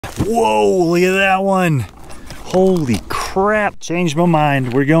Whoa, look at that one. Holy crap, changed my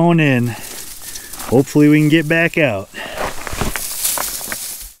mind. We're going in. Hopefully we can get back out.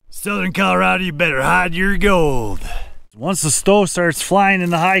 Southern Colorado, you better hide your gold. Once the snow starts flying in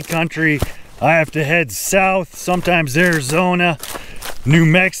the high country, I have to head south, sometimes Arizona, New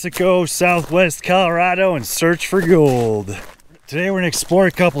Mexico, Southwest Colorado, and search for gold. Today we're gonna explore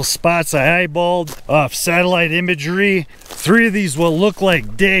a couple spots I eyeballed off satellite imagery. 3 of these will look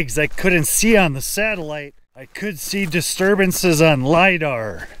like digs I couldn't see on the satellite. I could see disturbances on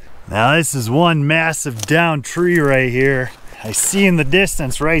LiDAR. Now this is one massive down tree right here. I see in the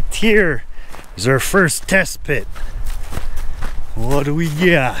distance right here is our first test pit. What do we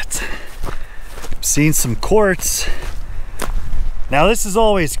got? I'm seeing some quartz. Now this is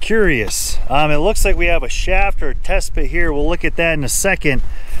always curious. It looks like we have a shaft or a test pit here. We'll look at that in a second.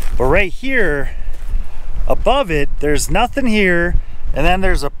 But right here, above it, there's nothing here. And then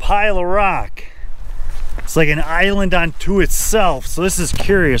there's a pile of rock. It's like an island unto itself. So this is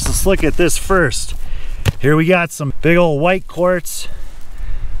curious. Let's look at this first. Here we got some big old white quartz.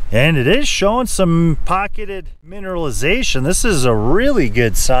 And it is showing some pocketed mineralization. This is a really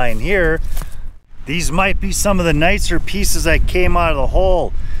good sign here. These might be some of the nicer pieces that came out of the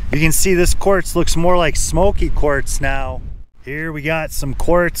hole. You can see this quartz looks more like smoky quartz now. Here we got some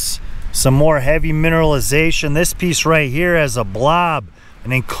quartz, some more heavy mineralization. This piece right here has a blob,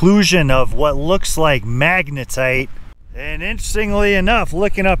 an inclusion of what looks like magnetite. And interestingly enough,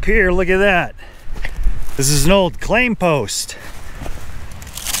 looking up here, look at that. This is an old claim post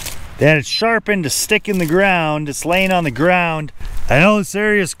that it's sharpened to stick in the ground. It's laying on the ground. I know this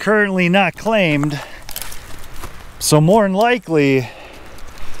area is currently not claimed, so more than likely,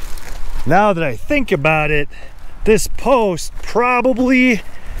 now that I think about it, this post probably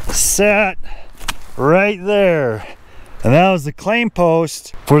sat right there. And that was the claim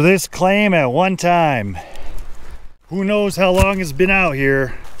post for this claim at one time. Who knows how long it's been out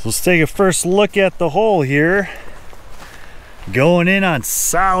here. So let's take a first look at the hole here. Going in on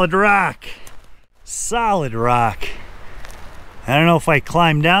solid rock. Solid rock. I don't know if I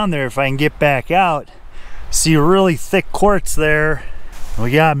climb down there, if I can get back out. See a really thick quartz there.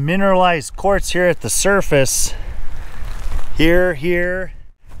 We got mineralized quartz here at the surface. Here.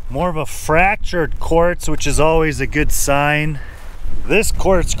 More of a fractured quartz, which is always a good sign. This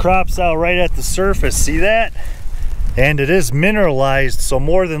quartz crops out right at the surface, see that? And it is mineralized, so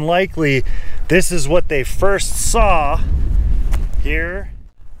more than likely, this is what they first saw here.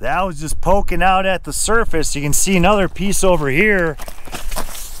 That was just poking out at the surface. You can see another piece over here.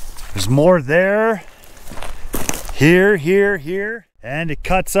 There's more there. Here. And it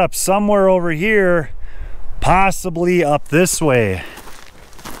cuts up somewhere over here, possibly up this way.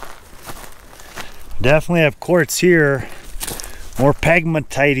 Definitely have quartz here. More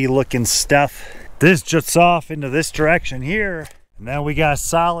pegmatite-y looking stuff. This juts off into this direction here. And then we got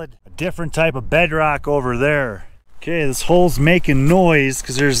solid, a different type of bedrock over there. Okay, this hole's making noise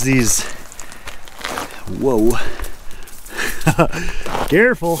because there's these, whoa.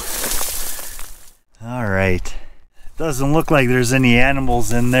 Careful. All right. Doesn't look like there's any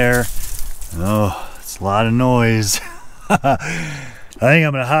animals in there. Oh, it's a lot of noise. I think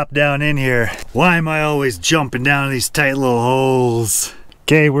I'm gonna hop down in here. Why am I always jumping down these tight little holes?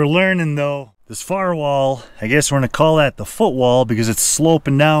 Okay, we're learning though. This far wall, I guess we're gonna call that the footwall because it's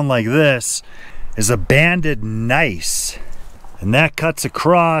sloping down like this, is a banded gneiss. And that cuts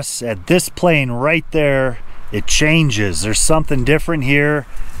across at this plane right there. It changes. There's something different here.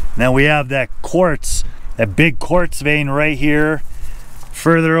 Now we have that quartz, that big quartz vein right here.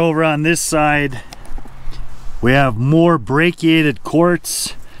 Further over on this side, we have more brachiated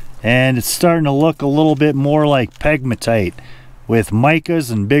quartz, and it's starting to look a little bit more like pegmatite with micas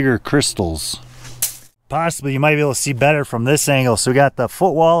and bigger crystals. Possibly you might be able to see better from this angle. So we got the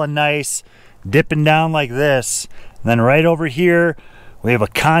footwall and gneiss dipping down like this. And then right over here, we have a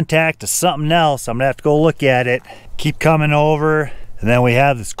contact to something else. I'm gonna have to go look at it. Keep coming over, and then we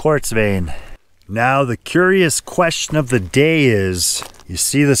have this quartz vein. Now the curious question of the day is, you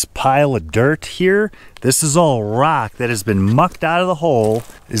see this pile of dirt here? This is all rock that has been mucked out of the hole.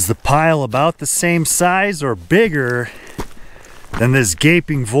 Is the pile about the same size or bigger than this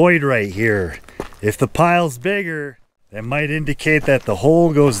gaping void right here? If the pile's bigger, that might indicate that the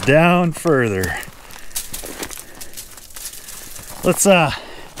hole goes down further. Let's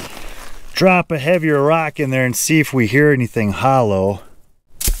drop a heavier rock in there and see if we hear anything hollow.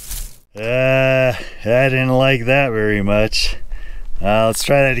 I didn't like that very much. Let's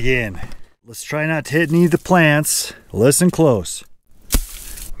try that again. Let's try not to hit any of the plants. Listen close.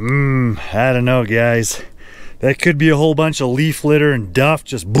 I don't know, guys. That could be a whole bunch of leaf litter and duff,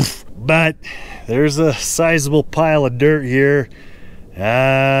 just boof. But there's a sizable pile of dirt here.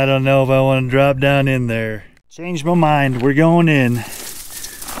 I don't know if I want to drop down in there. Changed my mind, we're going in.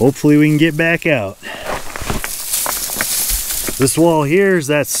 Hopefully we can get back out. This wall here is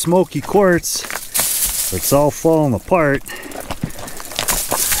that smoky quartz. It's all falling apart.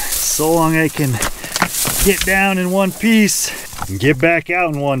 So long I can get down in one piece and get back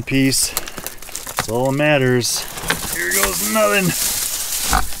out in one piece. That's all that matters. Here goes nothing.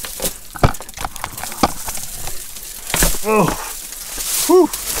 Oh, whew,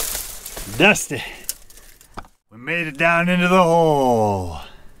 dusty. We made it down into the hole.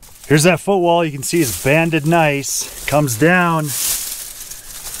 Here's that footwall. You can see it's banded nice. Comes down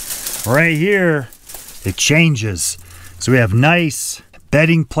right here. It changes. So we have nice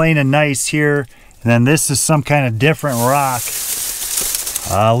bedding plane and nice here. And then this is some kind of different rock.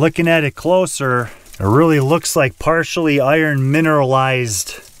 Looking at it closer, it really looks like partially iron mineralized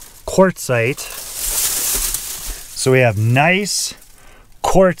quartzite. So we have nice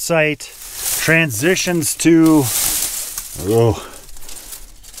quartzite transitions to, oh,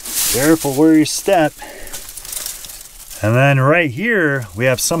 careful where you step. And then right here, we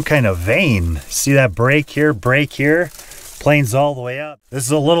have some kind of vein. See that break here, planes all the way up. This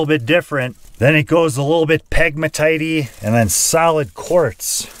is a little bit different. Then it goes a little bit pegmatite-y and then solid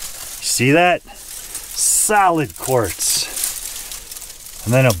quartz. You see that? Solid quartz.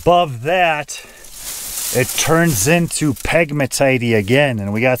 And then above that, it turns into pegmatite again,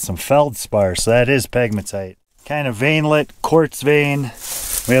 and we got some feldspar, so that is pegmatite. Kind of veinlet, quartz vein.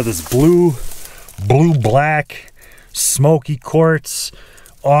 We have this blue-black, smoky quartz,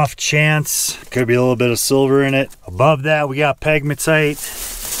 off chance. Could be a little bit of silver in it. Above that, we got pegmatite.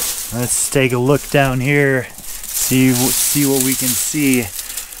 Let's take a look down here, see what we can see.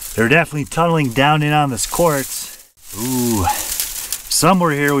 They're definitely tunneling down in on this quartz. Ooh.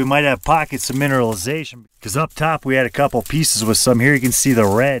 Somewhere here we might have pockets of mineralization, because up top we had a couple pieces with some. Here you can see the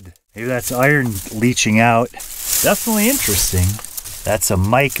red. Maybe that's iron leaching out. Definitely interesting. That's a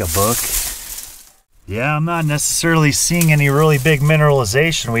mica book. Yeah, I'm not necessarily seeing any really big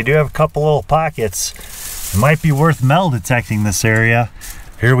mineralization. We do have a couple little pockets. It might be worth metal detecting this area.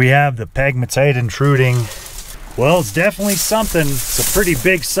 Here we have the pegmatite intruding. Well, it's definitely something. It's a pretty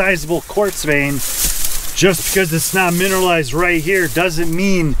big sizable quartz vein. Just because it's not mineralized right here doesn't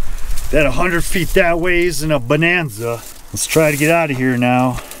mean that 100 feet that way isn't a bonanza. Let's try to get out of here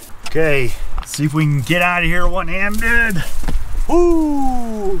now. Okay, see if we can get out of here one-handed.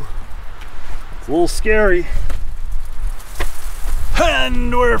 Ooh, it's a little scary.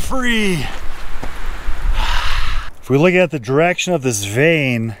 And we're free. If we look at the direction of this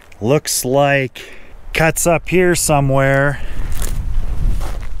vein, looks like cuts up here somewhere.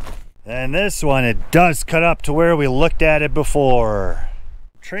 And this one, it does cut up to where we looked at it before.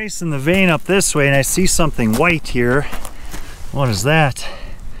 Tracing the vein up this way, and I see something white here. What is that?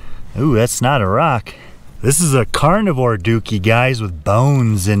 Ooh, that's not a rock. This is a carnivore dookie, guys, with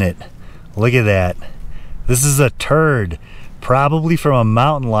bones in it. Look at that. This is a turd, probably from a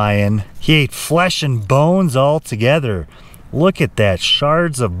mountain lion. He ate flesh and bones all together. Look at that,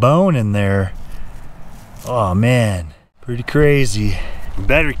 shards of bone in there. Oh man, pretty crazy. We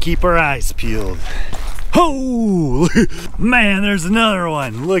better keep our eyes peeled. Oh, man, there's another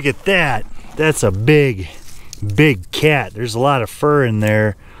one. Look at that. That's a big cat. There's a lot of fur in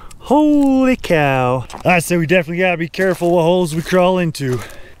there. Holy cow. I say we definitely gotta be careful what holes we crawl into.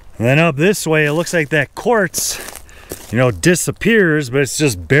 And then up this way, it looks like that quartz, you know, disappears, but it's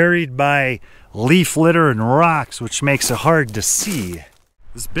just buried by leaf litter and rocks, which makes it hard to see.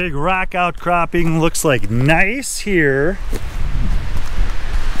 This big rock outcropping looks like nice here.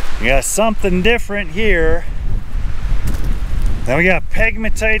 We got something different here. Then we got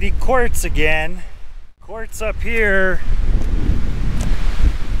pegmatite quartz again. Quartz up here.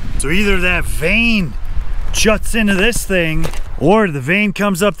 So either that vein juts into this thing, or the vein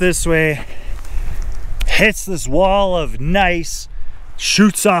comes up this way, hits this wall of gneiss,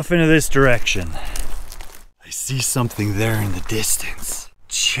 shoots off into this direction. I see something there in the distance.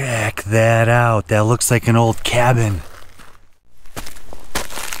 Check that out. That looks like an old cabin.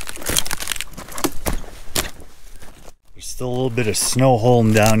 There's still a little bit of snow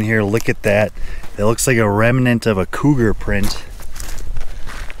holding down here. Look at that. That looks like a remnant of a cougar print.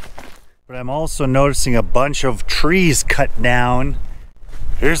 But I'm also noticing a bunch of trees cut down.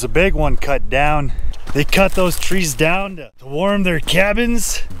 Here's a big one cut down. They cut those trees down to warm their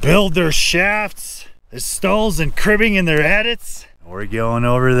cabins, build their shafts, their stalls and cribbing in their adits. We're going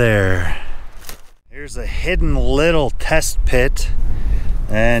over there. Here's a hidden little test pit,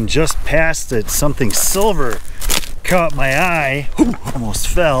 and just past it, something silver caught my eye. Ooh, almost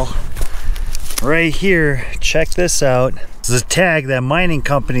fell. Right here, check this out. This is a tag that mining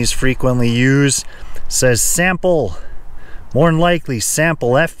companies frequently use. It says sample, more than likely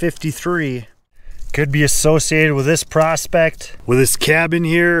sample F53. Could be associated with this prospect, with this cabin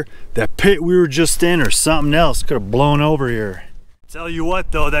here, that pit we were just in, or something else could have blown over here. Tell you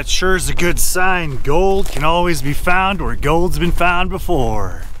what though, that sure is a good sign. Gold can always be found where gold's been found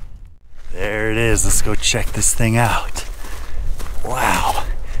before. There it is. Let's go check this thing out. Wow.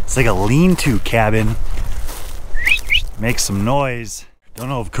 It's like a lean-to cabin. Makes some noise. Don't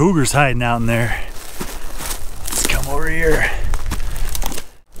know if cougar's hiding out in there. Let's come over here.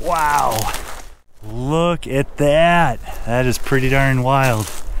 Wow. Look at that. That is pretty darn wild.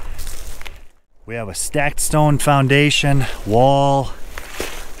 We have a stacked stone foundation, wall.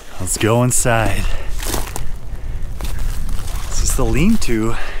 Let's go inside. This is the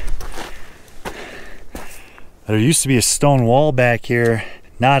lean-to. There used to be a stone wall back here,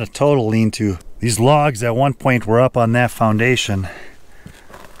 not a total lean-to. These logs at one point were up on that foundation.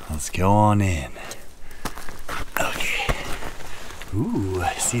 Let's go on in. Okay. Ooh,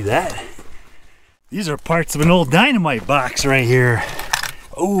 see that? These are parts of an old dynamite box right here.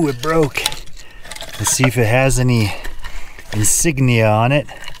 Oh, it broke. Let's see if it has any insignia on it.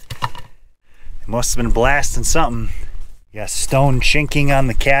 It must have been blasting something. You got stone chinking on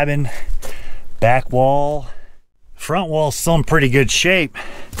the cabin, back wall. Front wall's still in pretty good shape.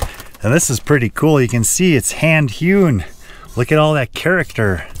 And this is pretty cool. You can see it's hand hewn. Look at all that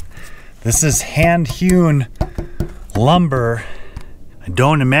character. This is hand hewn lumber. I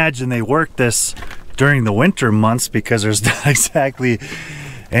don't imagine they worked this during the winter months because there's not exactly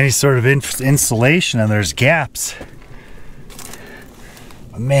any sort of insulation and there's gaps.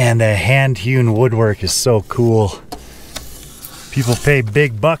 But man, that hand hewn woodwork is so cool. People pay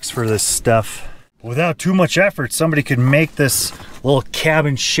big bucks for this stuff. Without too much effort, somebody could make this little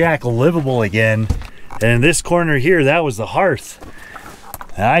cabin shack livable again. And in this corner here, that was the hearth.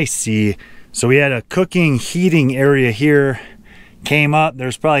 I see. So we had a cooking, heating area here. Came up,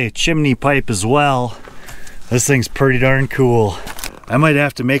 there's probably a chimney pipe as well. This thing's pretty darn cool. I might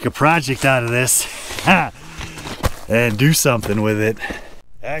have to make a project out of this and do something with it.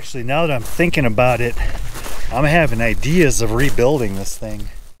 Actually, now that I'm thinking about it, I'm having ideas of rebuilding this thing.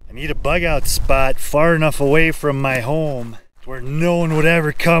 I need a bug out spot far enough away from my home where no one would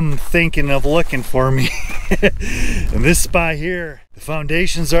ever come thinking of looking for me. And this spot here, the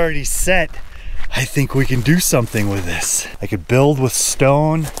foundation's already set. I think we can do something with this. I could build with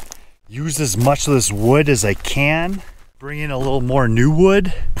stone, use as much of this wood as I can, bring in a little more new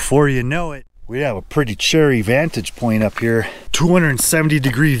wood. Before you know it, we have a pretty cherry vantage point up here.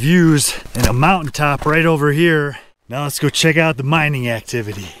 270-degree views and a mountaintop right over here. Now let's go check out the mining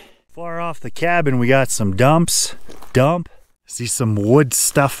activity. Far off the cabin, we got some dumps. See some wood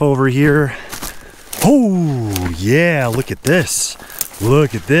stuff over here. Oh, yeah, look at this.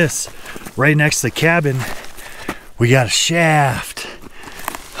 Look at this. Right next to the cabin, we got a shaft.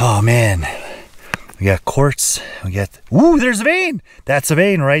 Oh, man. We got quartz. We got, ooh, there's a vein. That's a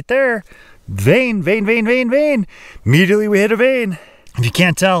vein right there. Vein. Immediately we hit a vein. If you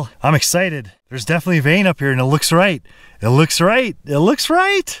can't tell, I'm excited. There's definitely a vein up here and it looks right. It looks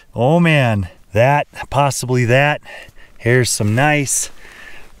right. Oh man, that, possibly that. Here's some nice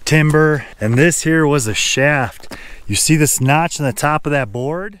timber. And this here was a shaft. You see this notch on the top of that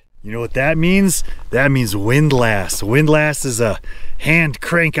board? You know what that means? That means windlass. Windlass is a hand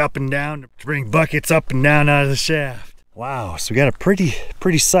crank up and down to bring buckets up and down out of the shaft. Wow, so we got a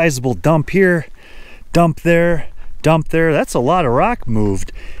pretty sizable dump here, dump there. That's a lot of rock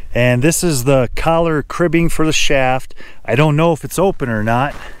moved. And this is the collar cribbing for the shaft. I don't know if it's open or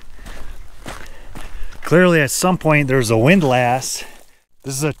not. Clearly at some point there's a windlass.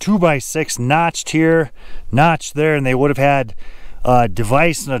 This is a 2x6 notched here, notched there, and they would have had a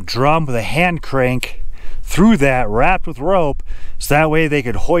device and a drum with a hand crank through that, wrapped with rope, so that way they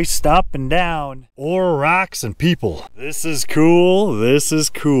could hoist up and down ore, rocks, and people. This is cool,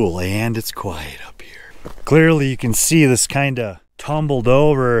 and it's quiet up here. Clearly you can see this kind of tumbled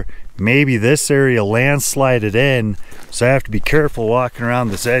over. Maybe this area landslided in, so I have to be careful walking around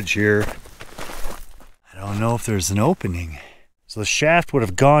this edge here. I don't know if there's an opening. So the shaft would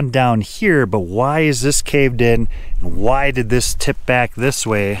have gone down here, but why is this caved in? And why did this tip back this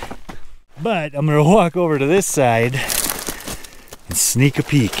way? But I'm gonna walk over to this side and sneak a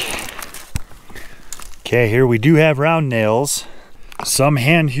peek. Okay, here we do have round nails. Some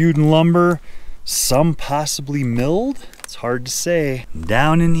hand-hewn lumber, some possibly milled. It's hard to say.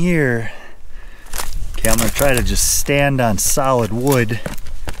 Down in here. Okay, I'm gonna try to just stand on solid wood.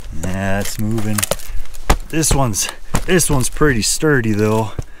 Nah, it's moving. This one's This one's pretty sturdy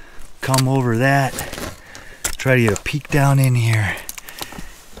though. Come over that. Try to get a peek down in here.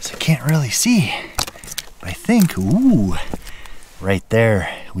 So I can't really see. But I think, ooh, right there,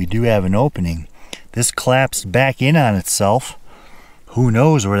 we do have an opening. This collapsed back in on itself. Who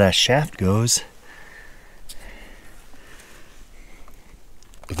knows where that shaft goes?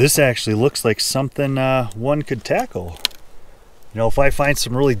 But this actually looks like something one could tackle. You know, if I find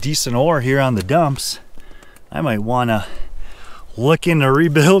some really decent ore here on the dumps, I might want to look into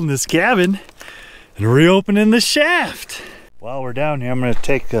rebuilding this cabin and reopening the shaft. While we're down here, I'm going to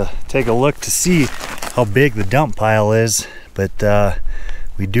take a look to see how big the dump pile is. But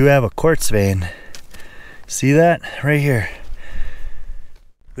we do have a quartz vein. See that right here?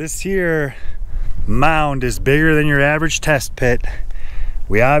 This here mound is bigger than your average test pit.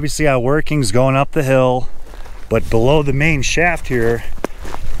 We obviously have workings going up the hill, but below the main shaft here,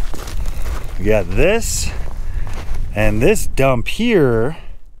 we got this and this dump here,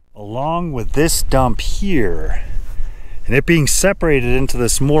 along with this dump here. And it being separated into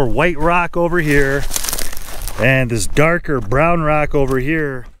this more white rock over here and this darker brown rock over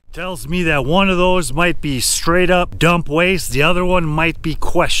here tells me that one of those might be straight up dump waste, the other one might be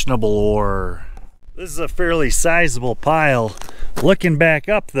questionable ore. This is a fairly sizable pile. Looking back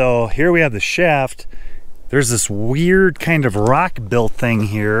up though, here we have the shaft. There's this weird kind of rock built thing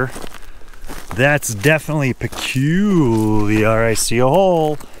here. That's definitely peculiar. I see a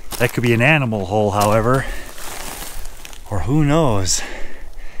hole. That could be an animal hole, however. Or who knows?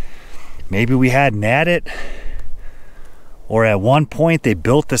 Maybe we hadn't at it. Or at one point they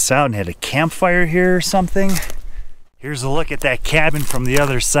built this out and had a campfire here or something. Here's a look at that cabin from the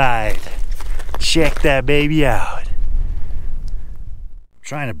other side. Check that baby out.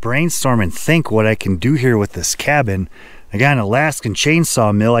 Trying to brainstorm and think what I can do here with this cabin. I got an Alaskan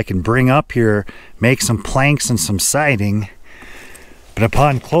chainsaw mill I can bring up here, make some planks and some siding. But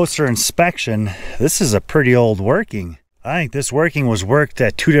upon closer inspection, this is a pretty old working. I think this working was worked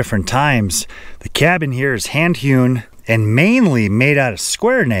at 2 different times. The cabin here is hand hewn and mainly made out of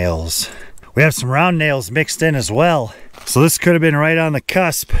square nails. We have some round nails mixed in as well. So this could have been right on the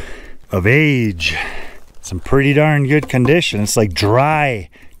cusp of age. Some pretty darn good condition. It's like dry,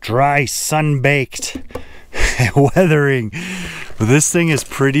 sun-baked weathering. But this thing is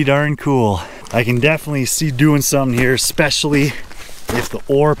pretty darn cool. I can definitely see doing something here, especially if the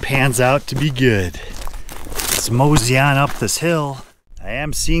ore pans out to be good. Let's mosey on up this hill. I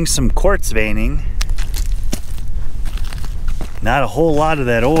am seeing some quartz veining. Not a whole lot of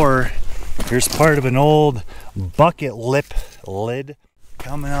that ore. Here's part of an old bucket lip lid.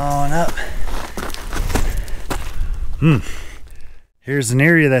 Coming on up. Here's an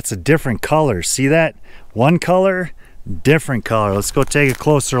area that's a different color. See that? One color, different color. Let's go take a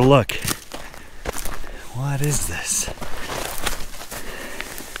closer look. What is this?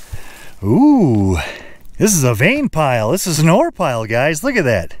 Ooh, this is a vein pile. This is an ore pile, guys. Look at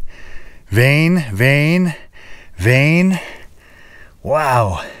that. Vein, vein, vein.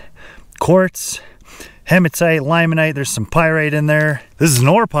 Wow. Quartz, hematite, limonite. There's some pyrite in there. This is an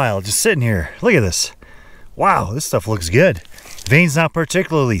ore pile just sitting here. Look at this. Wow, this stuff looks good. Vein's not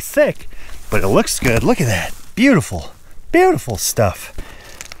particularly thick, but it looks good. Look at that. Beautiful, beautiful stuff.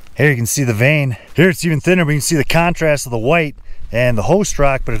 Here you can see the vein. Here it's even thinner, but you can see the contrast of the white and the host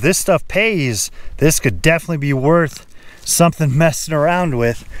rock. But if this stuff pays, this could definitely be worth something messing around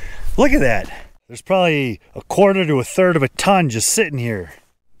with. Look at that. There's probably 1/4 to 1/3 of a ton just sitting here.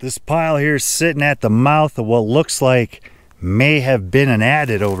 This pile here is sitting at the mouth of what looks like may have been an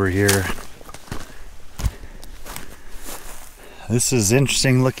adit over here. This is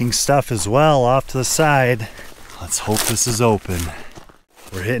interesting looking stuff as well off to the side. Let's hope this is open.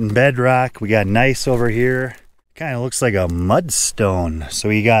 We're hitting bedrock. We got gneiss over here. Kind of looks like a mudstone. So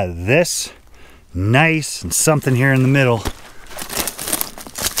we got this, gneiss, and something here in the middle.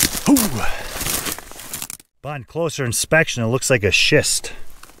 Ooh. Upon closer inspection, it looks like a schist.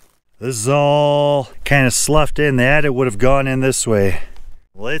 This is all kind of sloughed in. The adit would have gone in this way.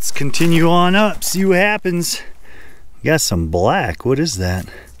 Let's continue on up, see what happens. We got some black. What is that?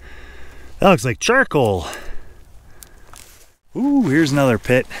 That looks like charcoal. Ooh, here's another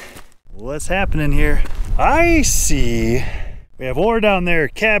pit. What's happening here? I see. We have ore down there,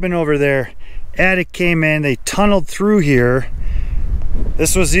 cabin over there. Attic came in, they tunneled through here.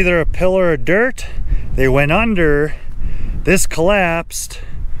 This was either a pillar of dirt, they went under, this collapsed,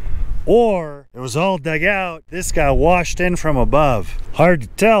 or it was all dug out. This got washed in from above. Hard to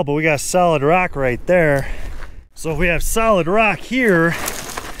tell, but we got solid rock right there. So if we have solid rock here,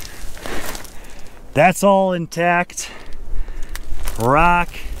 that's all intact. Rock,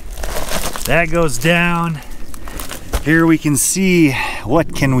 that goes down. Here we can see,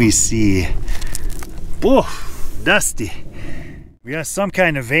 what can we see? Oof, dusty. We got some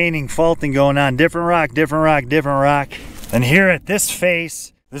kind of veining, faulting going on. Different rock, different rock, different rock. And here at this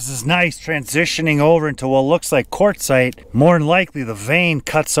face, this is nice, transitioning over into what looks like quartzite. More than likely the vein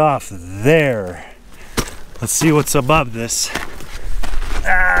cuts off there. Let's see what's above this.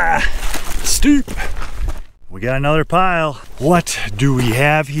 Ah, steep. We got another pile. What do we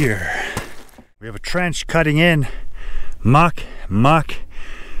have here? We have a trench cutting in. Muck.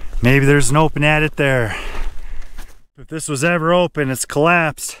 Maybe there's an open adit there. If this was ever open, it's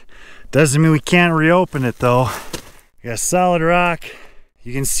collapsed. Doesn't mean we can't reopen it though. We got solid rock.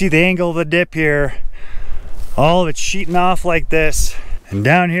 You can see the angle of the dip here. All of it sheeting off like this. And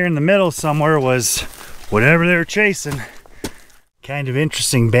down here in the middle somewhere was whatever they were chasing. Kind of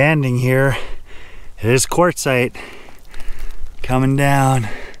interesting banding here. It is quartzite coming down.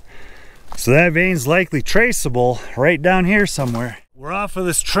 So that vein's likely traceable right down here somewhere. We're off of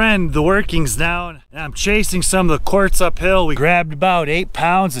this trend, the working's down. And I'm chasing some of the quartz uphill. We grabbed about 8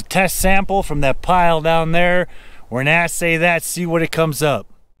 pounds of test sample from that pile down there. We're gonna assay that, see what it comes up.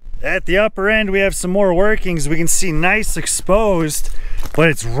 At the upper end, we have some more workings. We can see nice exposed, but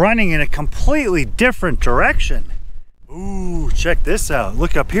it's running in a completely different direction. Ooh, check this out.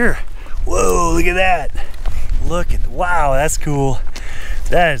 Look up here. Whoa, look at that. Look at, wow, that's cool.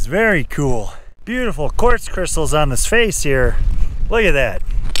 That is very cool. Beautiful quartz crystals on this face here. Look at that.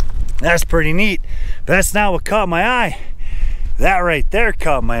 That's pretty neat. But that's not what caught my eye. That right there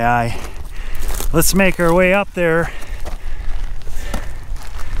caught my eye. Let's make our way up there.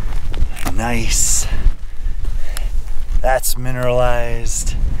 Nice. That's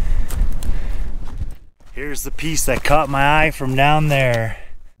mineralized. Here's the piece that caught my eye from down there.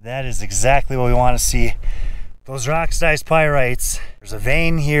 That is exactly what we want to see. Those rock-sized pyrites. There's a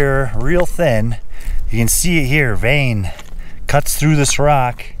vein here, real thin. You can see it here, vein. Cuts through this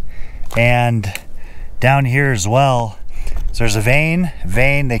rock. And down here as well. So there's a vein,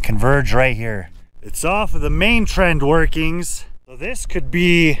 they converge right here. It's off of the main trend workings. So this could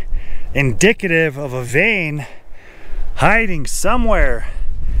be indicative of a vein hiding somewhere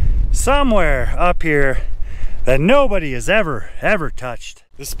up here that nobody has ever touched.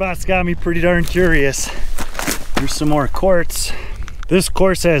 This spot's got me pretty darn curious. Here's some more quartz. This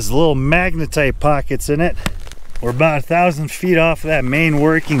quartz has little magnetite pockets in it. We're about 1,000 feet off of that main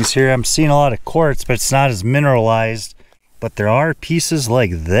workings here. I'm seeing a lot of quartz, but it's not as mineralized. But there are pieces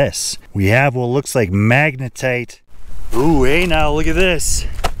like this. We have what looks like magnetite. Ooh, hey now, look at this.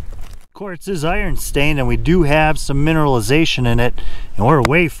 Quartz is iron stained, and we do have some mineralization in it, and we're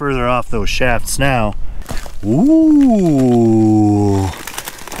way further off those shafts now. Ooh,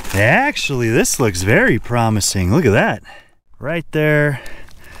 actually this looks very promising. Look at that. Right there,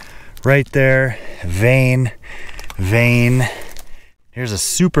 vein. Here's a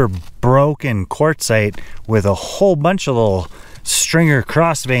super broken quartzite with a whole bunch of little stringer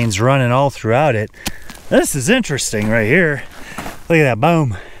cross veins running all throughout it. This is interesting right here. Look at that,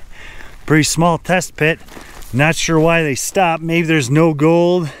 boom. Pretty small test pit. Not sure why they stopped. Maybe there's no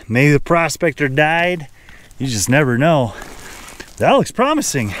gold. Maybe the prospector died. You just never know. That looks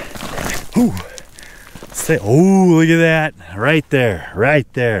promising. Ooh. Oh, look at that. Right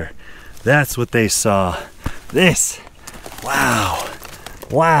there. That's what they saw. This. Wow.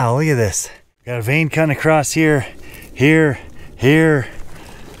 Wow, look at this. Got a vein cutting across here,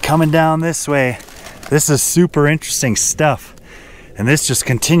 coming down this way. This is super interesting stuff. And this just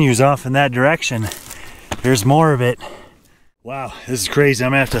continues off in that direction. Here's more of it. Wow, this is crazy.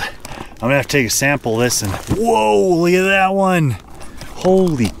 I'm gonna have to take a sample of this and whoa, look at that one.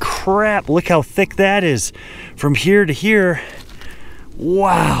 Holy crap, look how thick that is. From here to here.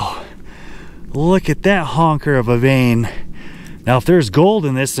 Wow. Look at that honker of a vein. Now if there's gold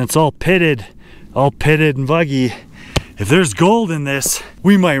in this, and it's all pitted and buggy, if there's gold in this,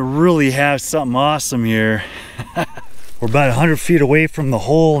 we might really have something awesome here. We're about 100 feet away from the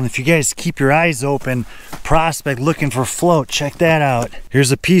hole, and if you guys keep your eyes open, prospect looking for float, check that out.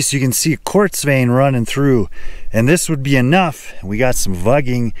 Here's a piece you can see a quartz vein running through, and this would be enough. We got some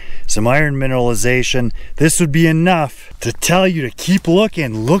vugging, some iron mineralization. This would be enough to tell you to keep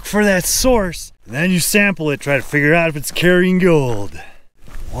looking, look for that source, and then you sample it, try to figure out if it's carrying gold.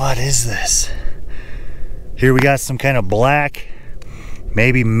 What is this? Here we got some kind of black,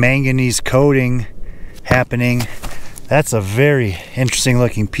 maybe manganese coating happening. That's a very interesting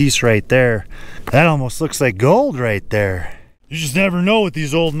looking piece right there. That almost looks like gold right there. You just never know with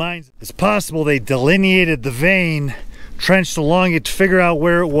these old mines. It's possible they delineated the vein, trenched along it to figure out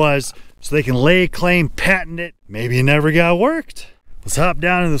where it was, so they can lay claim, patent it. Maybe it never got worked. Let's hop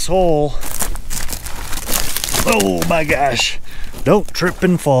down in this hole. Oh my gosh, don't trip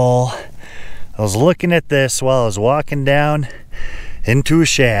and fall. I was looking at this while I was walking down into a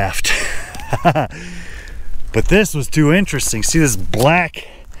shaft. But this was too interesting. See this black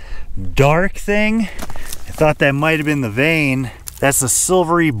dark thing? I thought that might have been the vein. That's a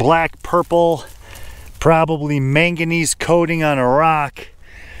silvery black purple, probably manganese coating on a rock,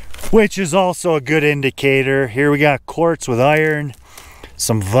 which is also a good indicator. Here we got quartz with iron,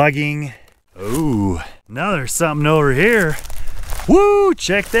 some vugging. Ooh, now there's something over here. Woo,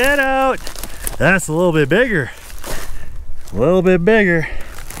 check that out. That's a little bit bigger. A little bit bigger.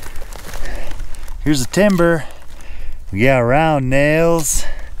 Here's the timber. We got round nails.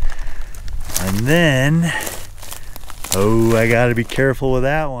 And then, oh, I gotta be careful with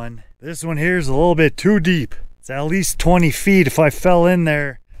that one. This one here is a little bit too deep. It's at least 20 feet. If I fell in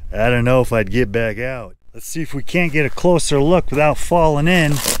there, I don't know if I'd get back out. Let's see if we can't get a closer look without falling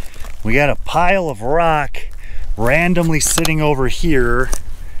in. We got a pile of rock randomly sitting over here.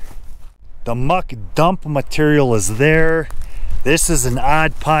 The muck dump material is there. This is an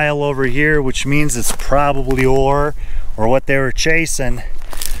odd pile over here, which means it's probably ore or what they were chasing.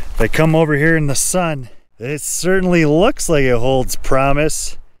 If I come over here in the sun, it certainly looks like it holds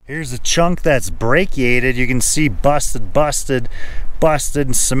promise. Here's a chunk that's brachiated. You can see busted,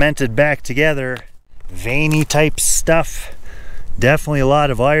 and cemented back together. Veiny type stuff. Definitely a lot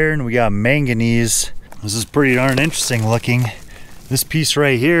of iron. We got manganese. This is pretty darn interesting looking. This piece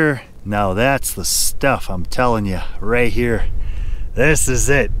right here, now that's the stuff, I'm telling you, right here. This is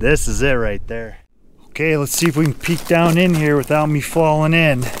it. This is it right there. Okay, let's see if we can peek down in here without me falling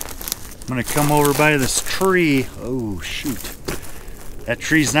in. I'm gonna come over by this tree. Oh, shoot. That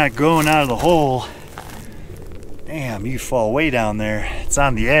tree's not going out of the hole. Damn, you fall way down there. It's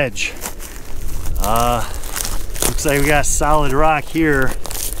on the edge. Looks like we got solid rock here.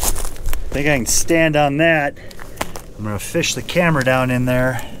 I think I can stand on that. I'm gonna fish the camera down in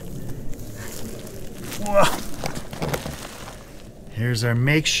there. Whoa. Here's our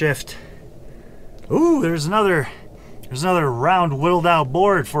makeshift. Ooh, there's another round whittled out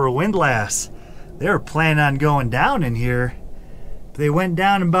board for a windlass. They were planning on going down in here. They went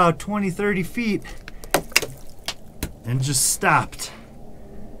down about 20-30 feet and just stopped.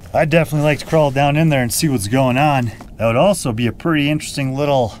 I'd definitely like to crawl down in there and see what's going on. That would also be a pretty interesting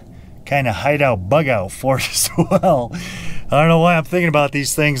little kind of hideout bug out fort as well. I don't know why I'm thinking about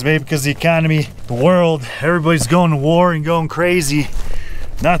these things. Maybe because the economy, the world, everybody's going to war and going crazy.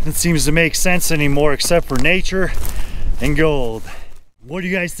 Nothing seems to make sense anymore except for nature and gold. What do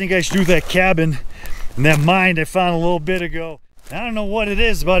you guys think I should do with that cabin and that mine I found a little bit ago? I don't know what it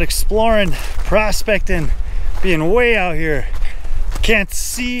is about exploring, prospecting, being way out here. Can't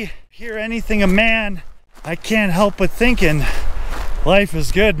see, hear anything of man. I can't help but thinking life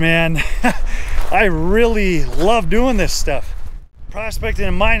is good, man. I really love doing this stuff. Prospecting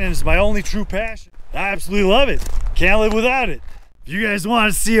and mining is my only true passion. I absolutely love it. Can't live without it. If you guys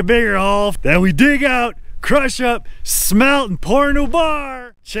want to see a bigger haul that we dig out, crush up, smelt, and pour into a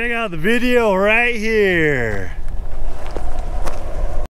bar, check out the video right here.